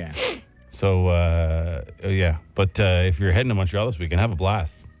couldn't do it. Yeah. So, yeah. But if you're heading to Montreal this weekend, have a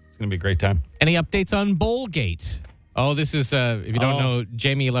blast. It's going to be a great time. Any updates on Bowlgate? Oh, this is, if you don't know,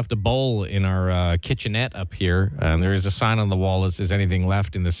 Jamie left a bowl in our kitchenette up here. There is a sign on the wall that says anything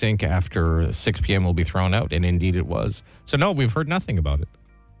left in the sink after 6 p.m. will be thrown out, and indeed it was. So, no, we've heard nothing about it.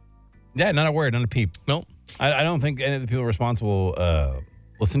 Yeah, not a word, not a peep. Nope. I don't think any of the people responsible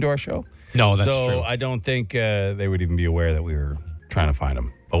listen to our show. No, that's so true. I don't think they would even be aware that we were trying to find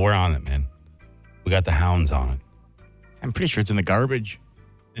them. But we're on it, man. We got the hounds on it. I'm pretty sure it's in the garbage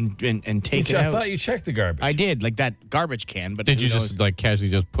and take it I out. thought you checked the garbage. I did, like that garbage can. But Did who you knows? just like casually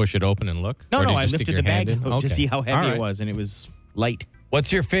just push it open and look? No, Or did no. you I just stick lifted the your hand bag in? out to Okay. see how heavy All right. it was, and it was light.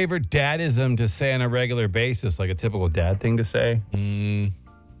 What's your favorite dadism to say on a regular basis, like a typical dad thing to say?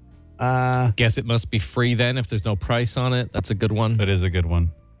 Guess it must be free then if there's no price on it. That's a good one. That is a good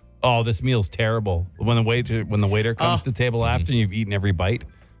one. Oh, this meal's terrible. When the waiter comes to the table after and you've eaten every bite.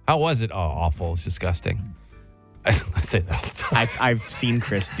 How was it? Oh, awful. It's disgusting. I say that all the time. I've seen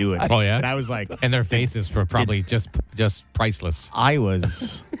Chris do it. Oh, yeah? And I was like, And their faces were probably just just priceless. I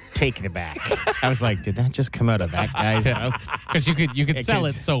was taken aback. I was like, did that just come out of that guy's mouth? Because you could sell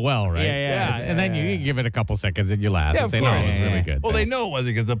it so well, right? And then you give it a couple seconds and you laugh and say, no, this is really good. Well, they know it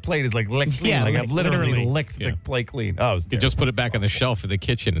wasn't because the plate is like licked clean. Yeah, like I've literally literally. licked the plate clean. Oh, You just put it back on the shelf in the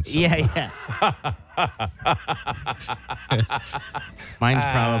kitchen. And Mine's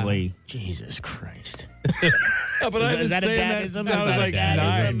probably, Jesus Christ. but Is that a dadism? I was like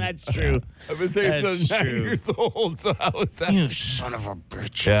dadism? 9. That's true. I've been saying That's since 9 true. years old. So how was that? You son of a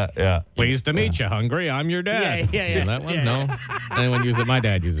bitch. Yeah. Pleased to meet you, hungry. I'm your dad. Yeah. That one? Yeah. No. Anyone use it? My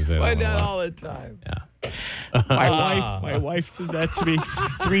dad uses it. My a dad lot. all the time. Yeah. My wife says that to me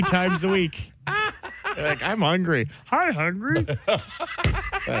 3 times a week. Like, I'm hungry. Hi, hungry. All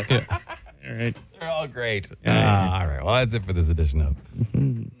right. They're all great. All right. Well, that's it for this edition of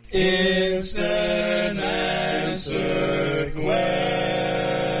Instant answer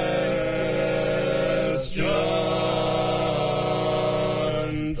question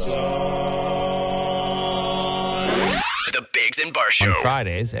time. The Biggs and Bar Show. On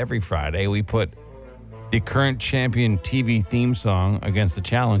Fridays, every Friday, we put the current champion TV theme song against the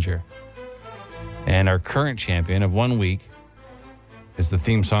challenger. And our current champion of 1 week is the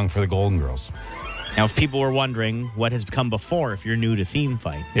theme song for the Golden Girls. Now, if people were wondering what has come before, if you're new to Theme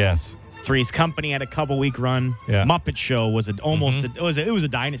Fight, Yes. Three's Company had a couple-week run. Yeah. Muppet Show was it was a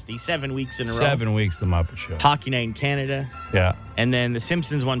dynasty, 7 weeks in a row. 7 weeks, the Muppet Show. Hockey Night in Canada. Yeah. And then The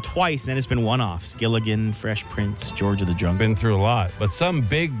Simpsons won twice, and then it's been one-offs. Gilligan, Fresh Prince, George of the Jungle. Been through a lot. But some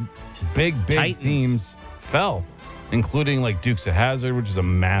big Titans. themes fell, including like Dukes of Hazzard, which is a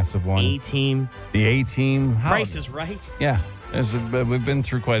massive one. A-Team. The A-Team. Price is Right. Yeah. We've been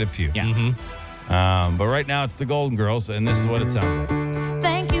through quite a few. Yeah. But right now it's the Golden Girls, and this is what it sounds like.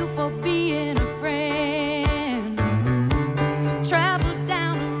 Thank you for being a friend. Travel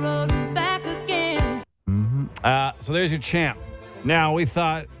down the road and back again. So there's your champ. Now we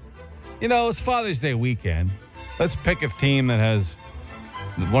thought, it's Father's Day weekend. Let's pick a theme that has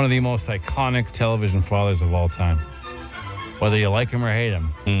one of the most iconic television fathers of all time. Whether you like him or hate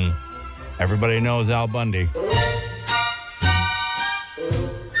him. Everybody knows Al Bundy.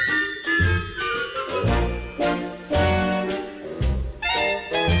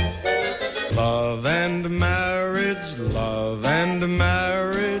 Love and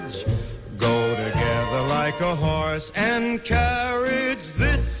marriage go together like a horse and carriage.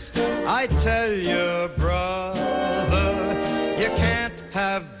 This I tell you, brother, you can't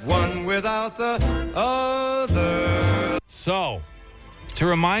have one without the other. So, to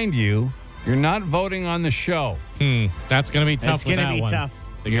remind you, you're not voting on the show. That's going to be tough. It's going to be one, tough.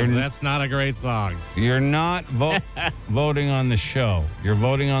 because that's not a great song. You're not voting on the show. You're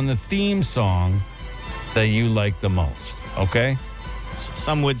voting on the theme song that you like the most. Okay?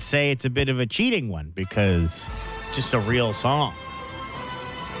 Some would say it's a bit of a cheating one because it's just a real song.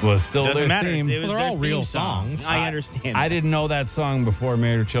 Well, it's still Doesn't their matter. theme. It was Well, they're their all theme real song. songs. I understand. I didn't know that song before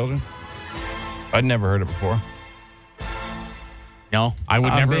Married with Children. I'd never heard it before. No. I would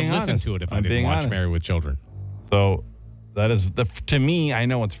I'm never being have listened honest. to it if I I'm didn't being watch honest. Married with Children. So that is to me. I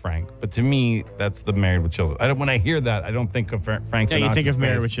know it's Frank, but to me, that's the Married with Children. When I hear that, I don't think of Frank Sinatra. Yeah, you think of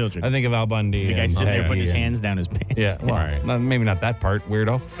Married with Children. I think of Al Bundy. The guy and sitting there Peggy putting his and- hands down his pants. Yeah, well, maybe not that part,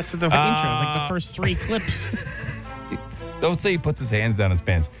 weirdo. What's the intro? It's like the first 3 clips. Don't say he puts his hands down his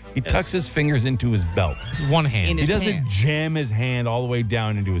pants. He tucks his fingers into his belt. One hand. In He his doesn't pants. jam his hand all the way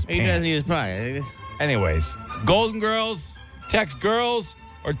down into his He pants. doesn't use pie. Anyways, Golden Girls, text girls,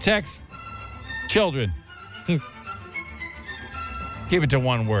 or text children. Keep it to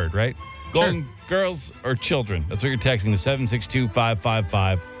one word, right? Golden Girls or children. That's what you're texting to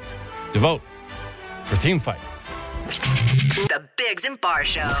 762-555 to vote for Theme Fight. The Biggs and Bar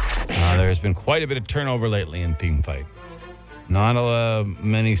Show. There's been quite a bit of turnover lately in Theme Fight. Not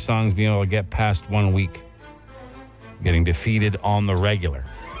many songs being able to get past 1 week. Getting defeated on the regular.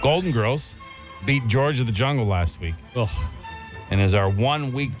 Golden Girls beat George of the Jungle last week. And is our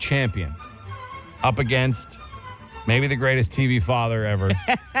 1 week champion. Up against maybe the greatest TV father ever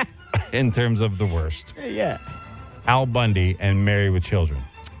in terms of the worst. Yeah. Al Bundy and Married with Children.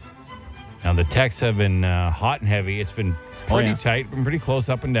 Now, the texts have been hot and heavy. It's been pretty tight, been pretty close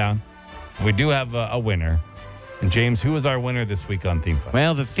up and down. We do have a winner. And James, who is our winner this week on Theme Fight?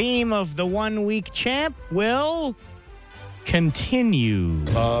 Well, the theme of the 1 week champ will continue.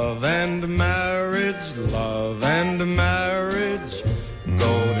 Love and marriage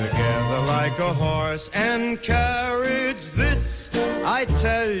go together like a horse and carriage. This I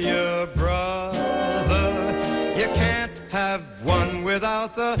tell you, brother, you can't have one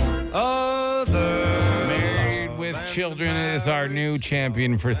without the other. Married with Children is our new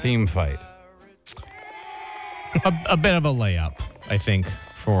champion for Theme Fight. a bit of a layup, I think,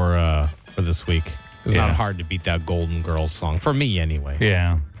 for this week. It's not hard to beat that Golden Girls song, for me anyway.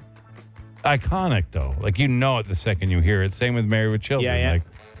 Yeah. Iconic, though. Like, you know it the second you hear it. Same with Married with Children. Yeah. Like,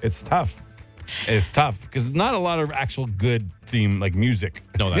 it's tough. It's tough because not a lot of actual good theme, like music.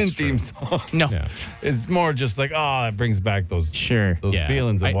 No, that's in true. theme songs. No. Yeah. It's more just like, it brings back those Yeah.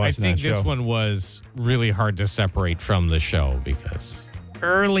 feelings of watching I think that show. this one was really hard to separate from the show because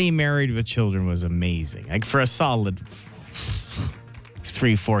Early Married with Children was amazing. Like for a solid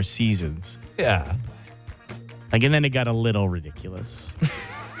 3-4 seasons. Yeah. Like, and then it got a little ridiculous.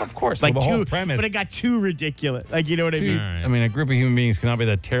 Of course. Like the whole too, premise. but it got too ridiculous. Like, you know what I mean? I mean, a group of human beings cannot be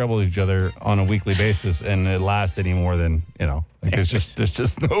that terrible to each other on a weekly basis and it last any more than, like there's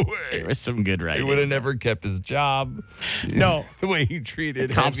just no way. There was some good He writing. would have never kept his job. No. The way he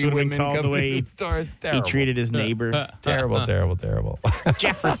treated The cops heavy would have been women called the coming way to the stars. he Terrible. treated his neighbor. Terrible, terrible, terrible.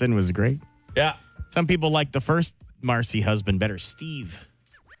 Jefferson was great. Yeah. Some people liked the first Marcy husband better, Steve.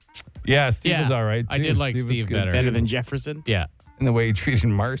 Yeah, Steve was all right, too. I did like was Steve good, better. Better than Jefferson? Yeah. And the way he treated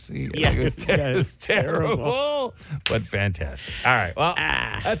Marcy. Yeah, it was, it was terrible, but fantastic. All right. Well,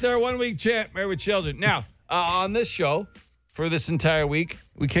 that's our 1 week chant, Married with Children. Now, on this show, for this entire week,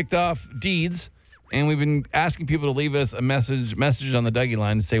 we kicked off Deeds, and we've been asking people to leave us a message on the Dougie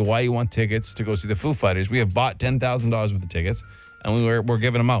line to say why you want tickets to go see the Foo Fighters. We have bought $10,000 worth of tickets, and we're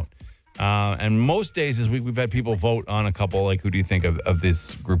giving them out. And most days this week, we've had people vote on a couple, like, who do you think of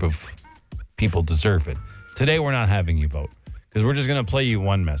this group of people deserve it? Today, we're not having you vote. Because we're just going to play you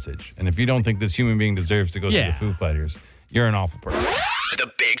one message. And if you don't think this human being deserves to go see the Foo Fighters, you're an awful person.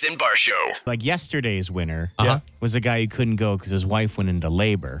 The Biggs and Bar Show. Like yesterday's winner Uh-huh. was a guy who couldn't go because his wife went into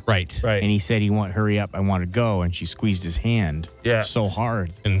labor. Right. Right. And he said, hurry up, I want to go. And she squeezed his hand so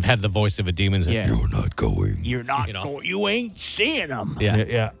hard. And had the voice of a demon say, Yeah. "You're not going." You're not going. You ain't seeing him.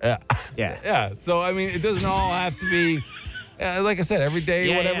 Yeah. Yeah. So, I mean, it doesn't all have to be, like I said, every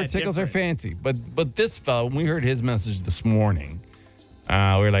day, whatever tickles our fancy. But this fellow, when we heard his message this morning, we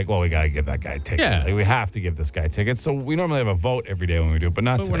were like, well, we got to give that guy tickets. Yeah. Like, we have to give this guy tickets. So we normally have a vote every day when we do it, but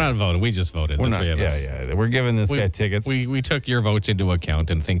not today. We're not voting. We just voted. We're the not, three of us. Yeah. We're giving this guy tickets. We took your votes into account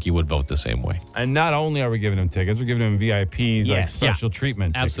and think you would vote the same way. And not only are we giving him tickets, we're giving him VIPs, like special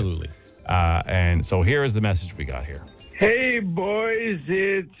treatment tickets. Absolutely. And so here is the message we got here. Hey, boys,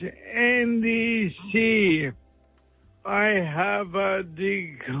 it's Andy C. I have a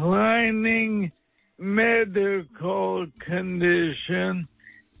declining medical condition,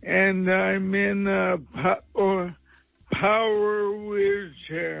 and I'm in a power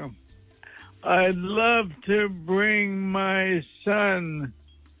wheelchair. I'd love to bring my son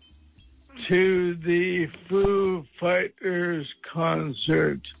to the Foo Fighters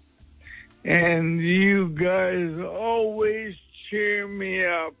concert. And you guys always cheer me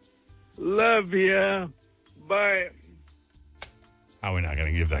up. Love ya. Bye. How are we not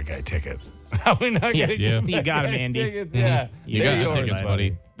going to give that guy tickets? How are we not going to give You got him, Andy. tickets? Yeah. You They're got the tickets,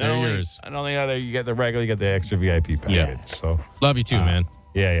 buddy. They're yours. Not only are they, you get the regular, you get the extra VIP package. Yeah. So Love you too, man.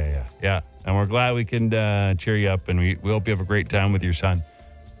 Yeah. And we're glad we can cheer you up, and we hope you have a great time with your son,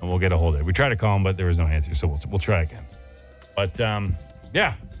 and we'll get a hold of it. We tried to call him, but there was no answer, so we'll try again. But,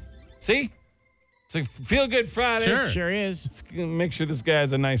 yeah. See? It's a feel-good Friday. Sure is. Let's make sure this guy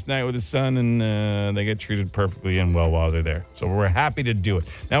has a nice night with his son, and they get treated perfectly and well while they're there. So we're happy to do it.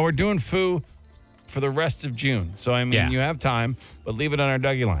 Now, we're doing Foo for the rest of June. So, I mean, you have time, but leave it on our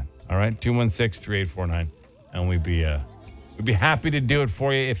Dougie line, all right? 216-3849. And we'd be happy to do it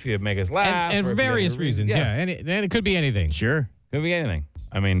for you if you make us laugh. And or for if you have various a reasons, and it could be anything. Sure. Could be anything.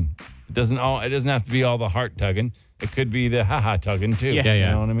 I mean, it doesn't have to be all the heart tugging. It could be the ha-ha tugging, too. Yeah. You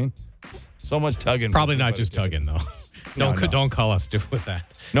know what I mean? So much tugging. Probably not just tugging, though. Don't call us with that.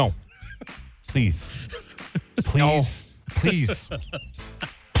 No. Please. Please.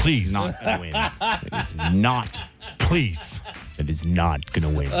 Please. Not going to win. It is not. Please. It is not going to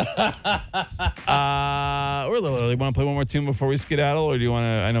win. We're a little early. Want to play one more tune before we skedaddle, or do you want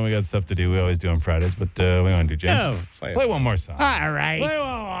to? I know we got stuff to do. We always do on Fridays, but what do you want to do, James? No, play one more song. All right. Play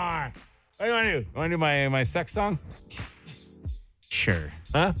one more. What do you want to do? You want to do my sex song? Sure.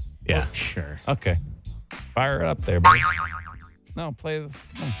 Huh? Yeah. Sure. Okay. Fire it up there, buddy. No, play this.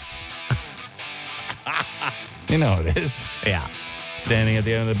 Come on. You know what it is. Yeah. Standing at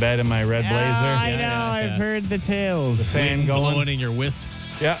the end of the bed in my red blazer. I know. I've heard the tales. The fan going. Blowing in your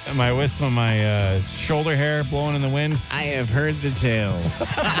wisps. Yeah, and my wisp on my shoulder hair blowing in the wind. I have heard the tales.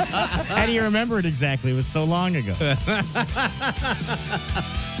 How do you remember it exactly? It was so long ago.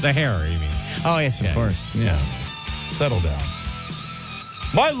 The hair, you mean? Oh, yes, of course. Yeah. Settle down.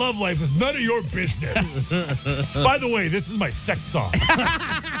 My love life is none of your business. By the way, this is my sex song.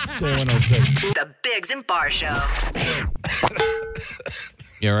 The Biggs and Bar Show.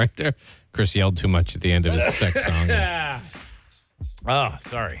 Yeah, right there. Chris yelled too much at the end of his sex song. Oh,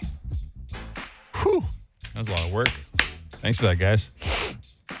 sorry. Whew. That was a lot of work. Thanks for that, guys.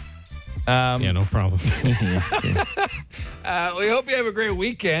 Yeah, no problem. We hope you have a great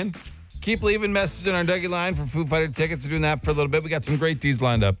weekend. Keep leaving messages in our Dougie line for Foo Fighter tickets. We're doing that for a little bit. We got some great deals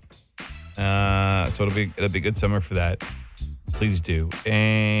lined up. So it'll be a good summer for that. Please do.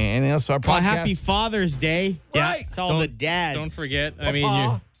 And anything else? Our podcast. Well, happy Father's Day. Right. It's all the dads. Don't forget. I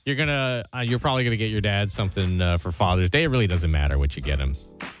mean, you're probably gonna get your dad something for Father's Day. It really doesn't matter what you get him.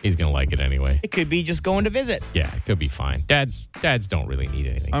 He's gonna like it anyway. It could be just going to visit. Yeah, it could be fine. Dads don't really need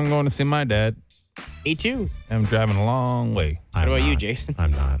anything. I'm going to see my dad. Me too. I'm driving a long way. What about you, Jason?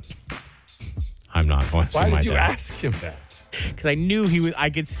 I'm not going to see my dad. Why did you ask him that? Because I knew he was. I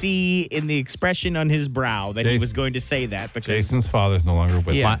could see in the expression on his brow that he was going to say that. Because Jason's father's no longer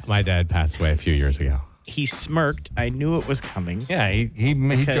with us. My dad passed away a few years ago. He smirked. I knew it was coming. Yeah,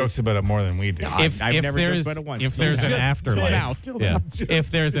 he jokes about it more than we do. I've never joked about it once. If there's an afterlife,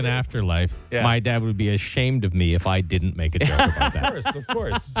 if there's an afterlife, my dad would be ashamed of me if I didn't make a joke about that. Of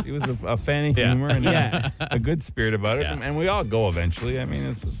course. He was a fan of humor and a good spirit about it. And we all go eventually. I mean,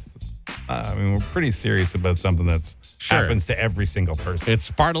 it's just, we're pretty serious about something that's happens to every single person.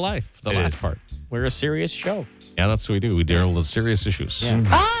 It's part of life, the last part. We're a serious show. Yeah, that's what we do. We deal with serious issues. Yeah.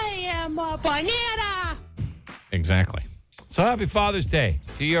 I am a banana. Exactly. So happy Father's Day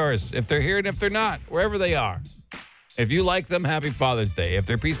to yours. If they're here and if they're not, wherever they are. If you like them, happy Father's Day. If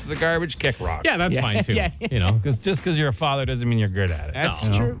they're pieces of garbage, kick rocks. Yeah, that's fine too. Yeah. You know, Just because you're a father doesn't mean you're good at it. That's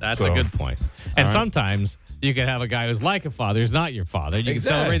true. That's a good point. And sometimes you can have a guy who's like a father who's not your father. You can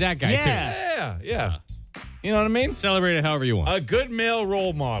celebrate that guy too. Yeah. You know what I mean? Celebrate it however you want. A good male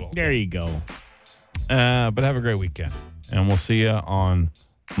role model. There you go. But have a great weekend. And we'll see you on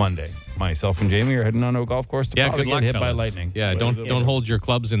Monday. Myself and Jamie are heading on to a golf course to probably good luck, get hit by fellas. lightning. Yeah, don't hold your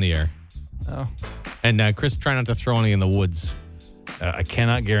clubs in the air. Oh. And Chris, try not to throw any in the woods. I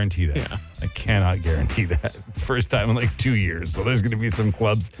cannot guarantee that. Yeah. I cannot guarantee that. It's the first time in like 2 years. So there's going to be some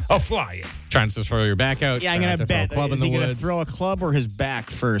clubs flying. Trying to throw your back out. Yeah, I'm trying going to throw a bet. club Is in he the going to woods. throw a club or his back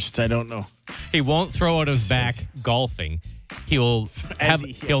first? I don't know. He won't throw out his back golfing. He'll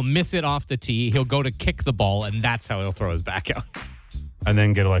miss it off the tee. He'll go to kick the ball, and that's how he'll throw his back out. And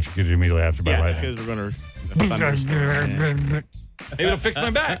then get electrocuted immediately after by lightning. because we're going to Maybe it'll fix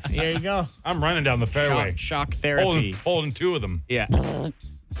my back. There you go. I'm running down the fairway. Shock therapy. Holding two of them. Yeah.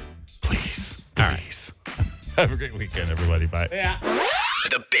 Please. Have a great weekend, everybody. Bye.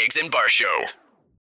 The Biggs and Bar Show.